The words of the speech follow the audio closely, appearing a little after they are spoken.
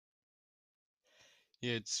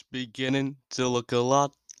It's beginning to look a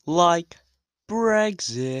lot like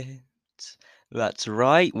Brexit. That's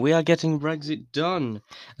right, we are getting Brexit done.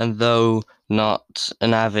 And though not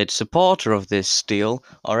an avid supporter of this deal,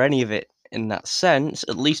 or any of it in that sense,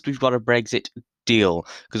 at least we've got a Brexit deal.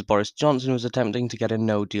 Because Boris Johnson was attempting to get a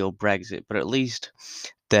no deal Brexit, but at least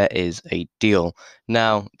there is a deal.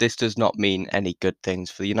 Now, this does not mean any good things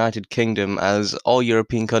for the United Kingdom, as all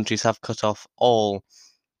European countries have cut off all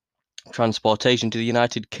transportation to the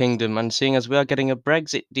United Kingdom, and seeing as we are getting a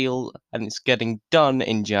Brexit deal and it's getting done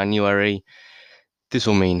in January, this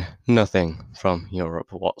will mean nothing from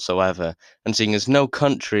Europe whatsoever. And seeing as no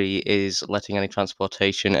country is letting any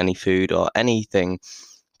transportation, any food, or anything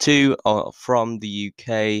to or from the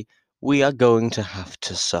UK, we are going to have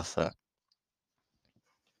to suffer.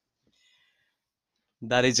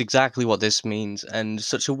 That is exactly what this means, and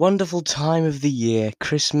such a wonderful time of the year.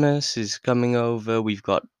 Christmas is coming over, we've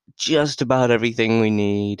got just about everything we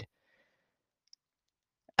need,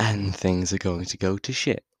 and things are going to go to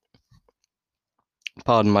shit.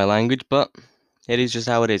 Pardon my language, but it is just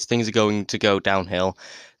how it is. Things are going to go downhill.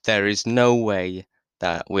 There is no way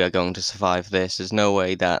that we are going to survive this. There's no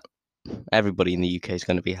way that everybody in the UK is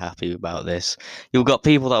going to be happy about this. You've got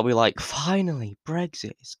people that will be like, finally,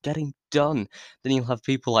 Brexit is getting done. Then you'll have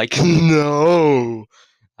people like, no.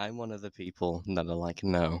 I'm one of the people that are like,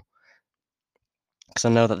 no. Because I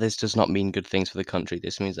know that this does not mean good things for the country.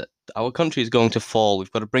 This means that our country is going to fall. We've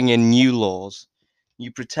got to bring in new laws,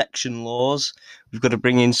 new protection laws. We've got to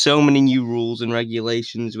bring in so many new rules and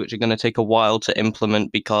regulations, which are going to take a while to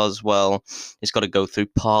implement because, well, it's got to go through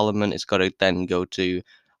Parliament. It's got to then go to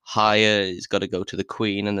higher. It's got to go to the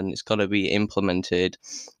Queen, and then it's got to be implemented.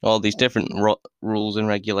 All these different rules and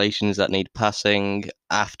regulations that need passing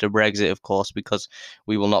after Brexit, of course, because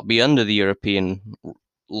we will not be under the European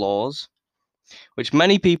laws, which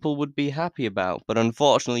many people would be happy about. But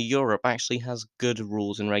unfortunately, Europe actually has good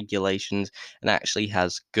rules and regulations and actually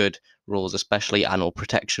has good rules, especially animal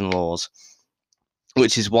protection laws,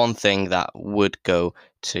 which is one thing that would go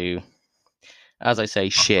to, as I say,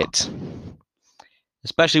 shit,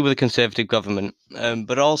 especially with a conservative government.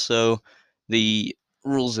 But also the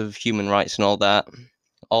rules of human rights and all that,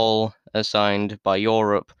 all assigned by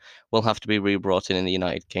Europe, will have to be rebrought in the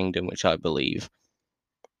United Kingdom, which I believe.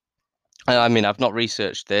 I mean, I've not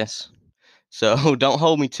researched this, so don't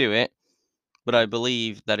hold me to it, but I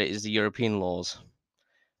believe that it is the European laws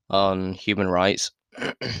on human rights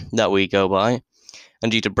that we go by.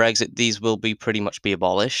 And due to Brexit, these will be pretty much be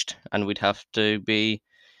abolished, and we'd have to be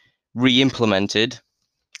re-implemented.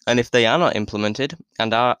 And if they are not implemented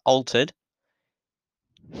and are altered,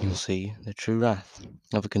 you'll see the true wrath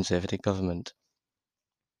of a conservative government.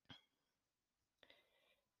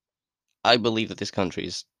 I believe that this country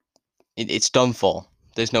is it's done for.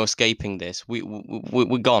 There's no escaping this.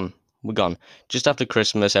 We're gone. We're gone. Just after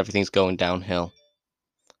Christmas, everything's going downhill,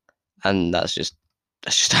 and that's just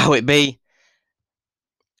how it be.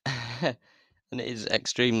 And it is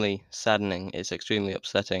extremely saddening. It's extremely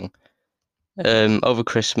upsetting. Over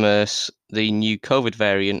Christmas, the new COVID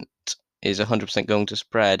variant is 100% going to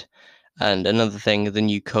spread. And another thing, the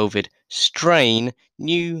new COVID strain,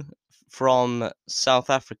 new from South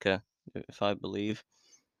Africa, if I believe,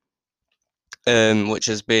 which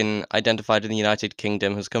has been identified in the United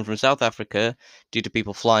Kingdom, has come from South Africa due to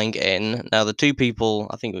people flying in. Now, the two people,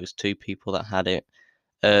 I think it was two people that had it.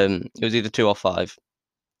 It was either two or five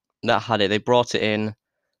that had it. They brought it in,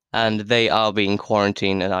 and they are being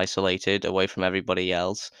quarantined and isolated away from everybody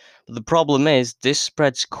else. But the problem is, this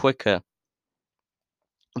spreads quicker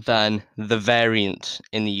than the variant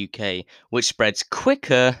in the UK, which spreads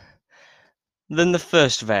quicker than the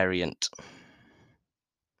first variant.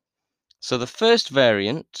 So the first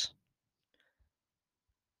variant.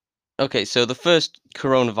 Okay, so the first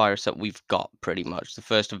coronavirus that we've got, pretty much, the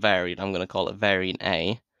first variant, I'm going to call it variant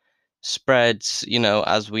A, spreads,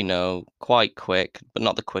 as we know, quite quick, but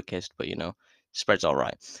not the quickest, but spreads all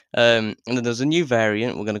right. And then there's a new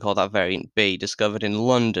variant, we're going to call that variant B, discovered in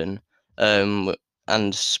London,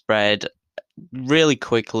 and spread really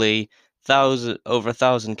quickly. Over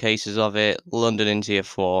 1,000 cases of it. London in tier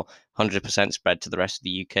 4, 100% spread to the rest of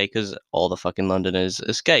the UK because all the fucking Londoners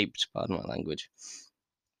escaped. Pardon my language.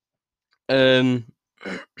 Um,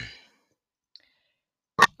 and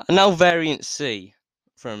now variant C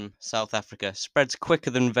from South Africa spreads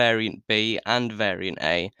quicker than variant B and variant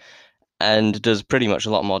A, and does pretty much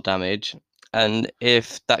a lot more damage. And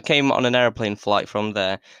if that came on an airplane flight from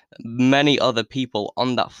there, many other people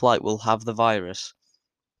on that flight will have the virus.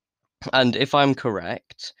 And if I'm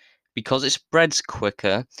correct, Because it spreads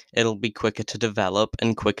quicker, it'll be quicker to develop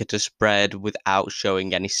and quicker to spread without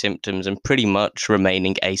showing any symptoms and pretty much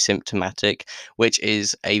remaining asymptomatic, which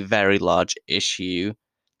is a very large issue.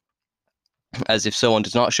 As if someone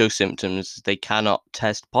does not show symptoms, they cannot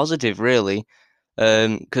test positive, really.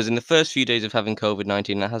 Because in the first few days of having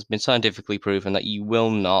COVID-19, it has been scientifically proven that you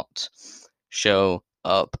will not show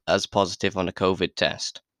up as positive on a COVID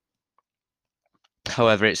test.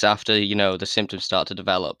 However, it's after, the symptoms start to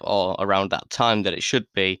develop or around that time that it should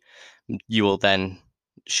be, you will then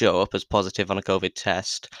show up as positive on a COVID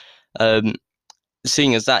test.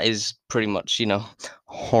 Seeing as that is pretty much,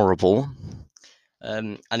 horrible,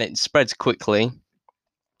 and it spreads quickly.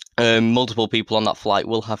 Multiple people on that flight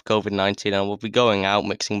will have COVID-19 and will be going out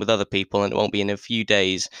mixing with other people, and it won't be in a few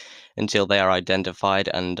days until they are identified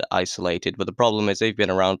and isolated. But the problem is they've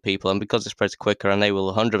been around people, and because it spreads quicker and they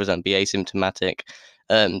will 100% be asymptomatic,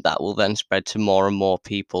 that will then spread to more and more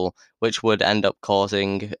people, which would end up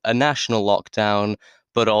causing a national lockdown,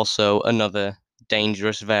 but also another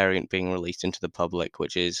dangerous variant being released into the public,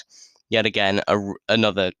 which is yet again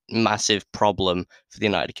another massive problem for the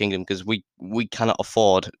United Kingdom, because we cannot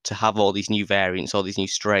afford to have all these new variants, all these new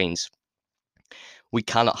strains. We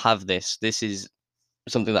cannot have this. This is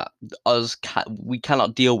something that we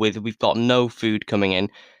cannot deal with. We've got no food coming in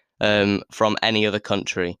from any other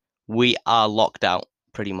country. We are locked out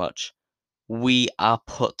pretty much. We are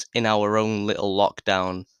put in our own little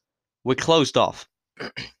lockdown. We're closed off.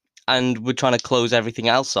 And we're trying to close everything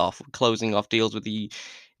else off. We're closing off deals with the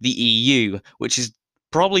EU, which is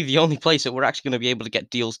probably the only place that we're actually going to be able to get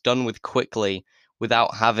deals done with quickly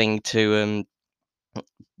without having to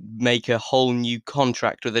make a whole new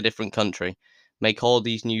contract with a different country, make all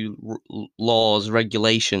these new laws,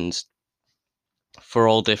 regulations for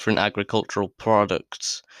all different agricultural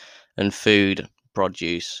products and food,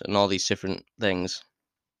 produce, and all these different things.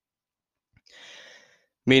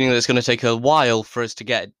 Meaning that it's going to take a while for us to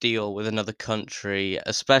get a deal with another country,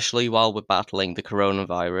 especially while we're battling the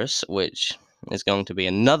coronavirus, which is going to be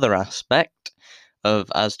another aspect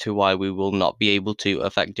of as to why we will not be able to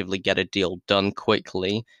effectively get a deal done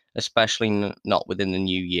quickly, especially not within the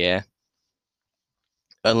new year,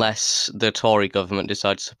 unless the Tory government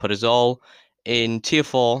decides to put us all in tier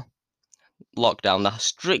 4 lockdown, the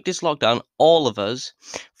strictest lockdown, all of us,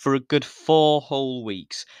 for a good 4 whole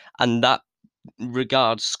weeks, and that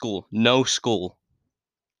regards school, no school.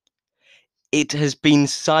 It has been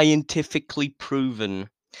scientifically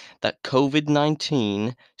proven that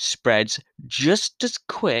COVID-19 spreads just as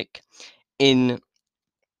quick in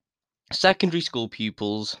secondary school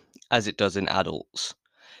pupils as it does in adults.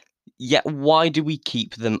 Yet why do we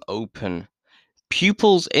keep them open?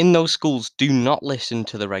 Pupils in those schools do not listen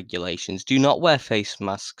to the regulations, do not wear face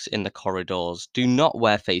masks in the corridors, do not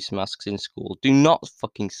wear face masks in school, do not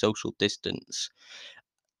fucking social distance.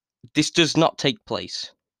 This does not take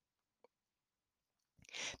place.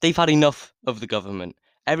 They've had enough of the government.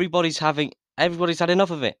 Everybody's had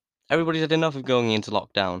enough of it. Everybody's had enough of going into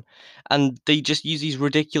lockdown. And they just use these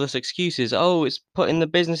ridiculous excuses. Oh, it's putting the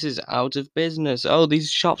businesses out of business. Oh, these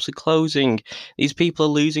shops are closing. These people are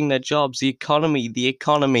losing their jobs. The economy, the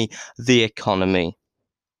economy, the economy.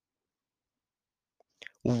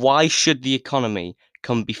 Why should the economy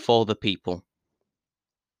come before the people?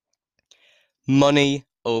 Money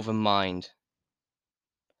over mind.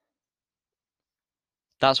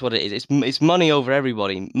 That's what it is. It's money over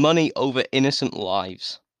everybody. Money over innocent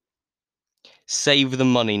lives. Save the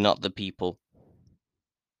money, not the people.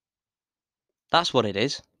 That's what it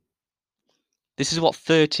is. This is what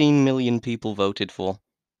 13 million people voted for.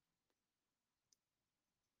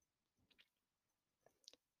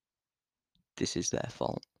 This is their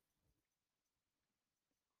fault.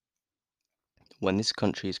 When this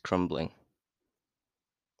country is crumbling,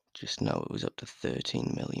 just know it was up to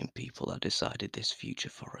 13 million people that decided this future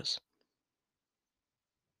for us.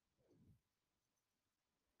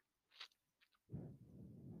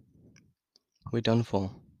 We're done for.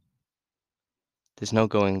 There's no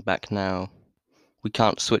going back now. We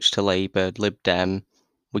can't switch to Labour, Lib Dem.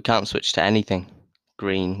 We can't switch to anything.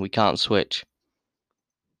 Green. We can't switch.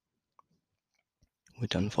 We're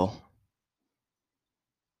done for.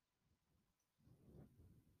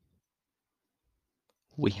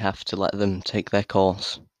 We have to let them take their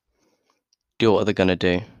course. Do what they're going to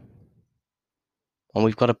do. And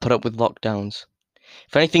we've got to put up with lockdowns.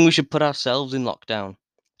 If anything, we should put ourselves in lockdown.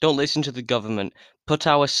 Don't listen to the government. Put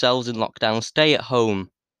ourselves in lockdown. Stay at home.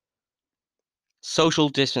 Social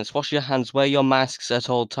distance. Wash your hands. Wear your masks at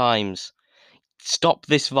all times. Stop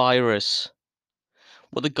this virus.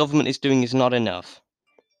 What the government is doing is not enough.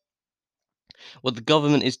 What the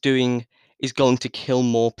government is doing is going to kill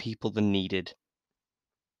more people than needed.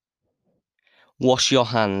 Wash your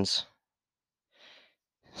hands.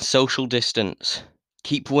 Social distance.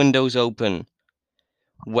 Keep windows open.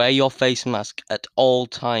 Wear your face mask at all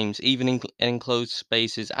times, even in enclosed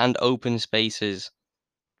spaces and open spaces.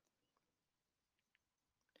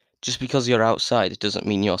 Just because you're outside doesn't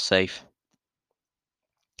mean you're safe.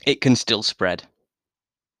 It can still spread.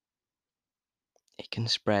 It can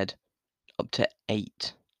spread up to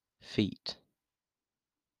 8 feet.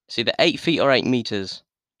 It's either 8 feet or 8 meters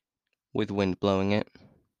with wind blowing it.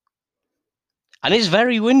 And it's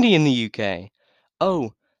very windy in the UK.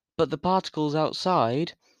 Oh, but the particles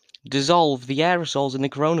outside dissolve the aerosols in the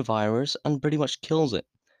coronavirus and pretty much kills it.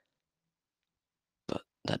 But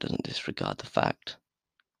that doesn't disregard the fact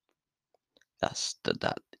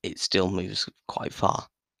that it still moves quite far.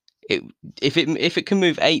 If it can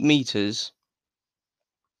move 8 meters,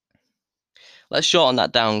 let's shorten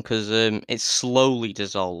that down because it slowly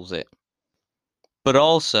dissolves it. But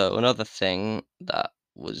also another thing that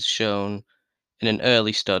was shown in an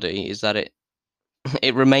early study is that it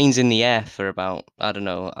remains in the air for about, I don't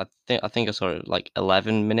know, I think I saw it like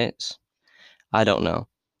 11 minutes. I don't know.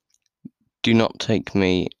 Do not take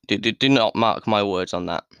me. Do not mark my words on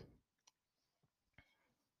that.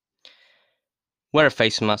 Wear a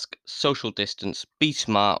face mask, social distance, be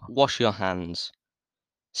smart, wash your hands,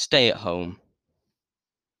 stay at home.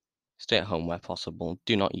 Stay at home where possible.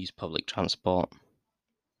 Do not use public transport.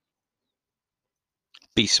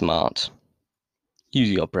 Be smart. Use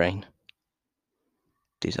your brain.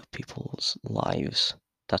 These are people's lives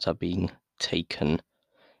that are being taken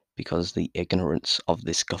because of the ignorance of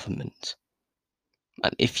this government.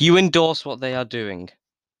 And if you endorse what they are doing,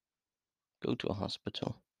 go to a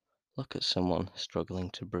hospital. Look at someone struggling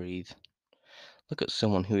to breathe. Look at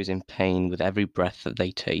someone who is in pain with every breath that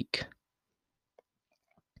they take.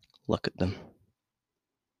 Look at them.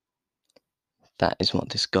 That is what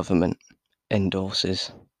this government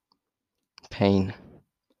endorses. Pain,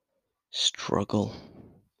 struggle,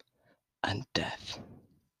 and death.